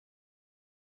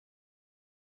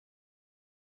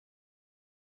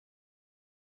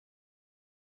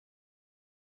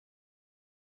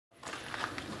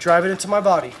Drive it into my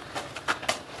body.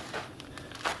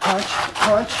 Punch,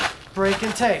 punch, break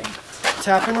and take.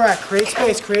 Tap and rack, create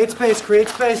space, create space, create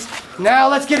space. Now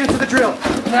let's get into the drill.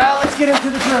 Now let's get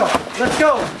into the drill. Let's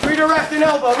go. Redirect an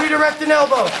elbow, redirect an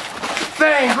elbow.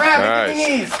 Bang, grab it to the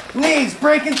knees. Knees,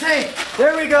 break and take.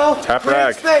 There we go. Tap create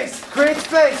rack. Space, create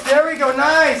space. There we go.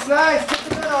 Nice, nice. Get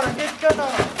the gun on him, get the gun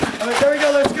on him. All right, there we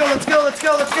go. Let's go, let's go, let's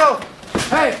go, let's go.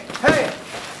 Hey, hey.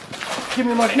 Give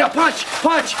me the money. Now punch,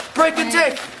 punch, break and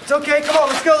take. It's okay, come on,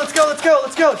 let's go, let's go, let's go,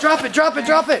 let's go. Drop it, drop it,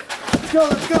 drop it. Let's go,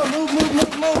 let's go. Move, move,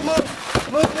 move, move,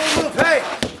 move. Move, move, move. Hey.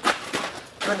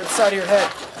 Turn to the side of your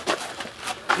head.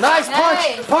 Nice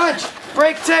punch, punch,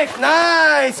 break, take.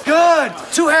 Nice, good.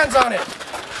 2 hands on it.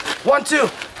 1, 2.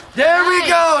 There we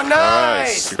go,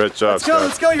 nice. Good job, let's go,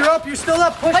 let's go. You're up, you're still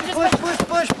up. Push, push, push,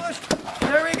 push, push.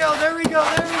 There we go, there we go,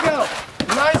 there we go.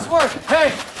 Nice work. Hey,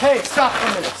 hey, stop for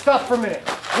a minute, stop for a minute.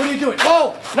 What are you doing?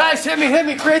 Whoa, nice, hit me,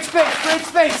 create space, create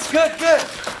space. Good, good.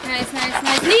 Nice, nice,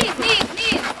 nice. Knees, knees,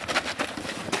 knees.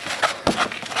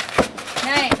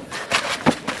 Nice.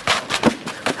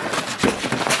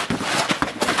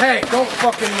 Hey, don't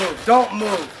fucking move, don't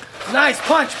move. Nice,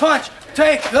 punch, punch,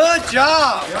 take, good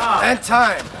job. And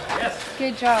time. Yes.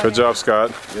 Good job. Good job,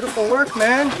 Scott. Beautiful work,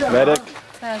 man. Medic.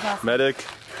 That was awesome. Medic.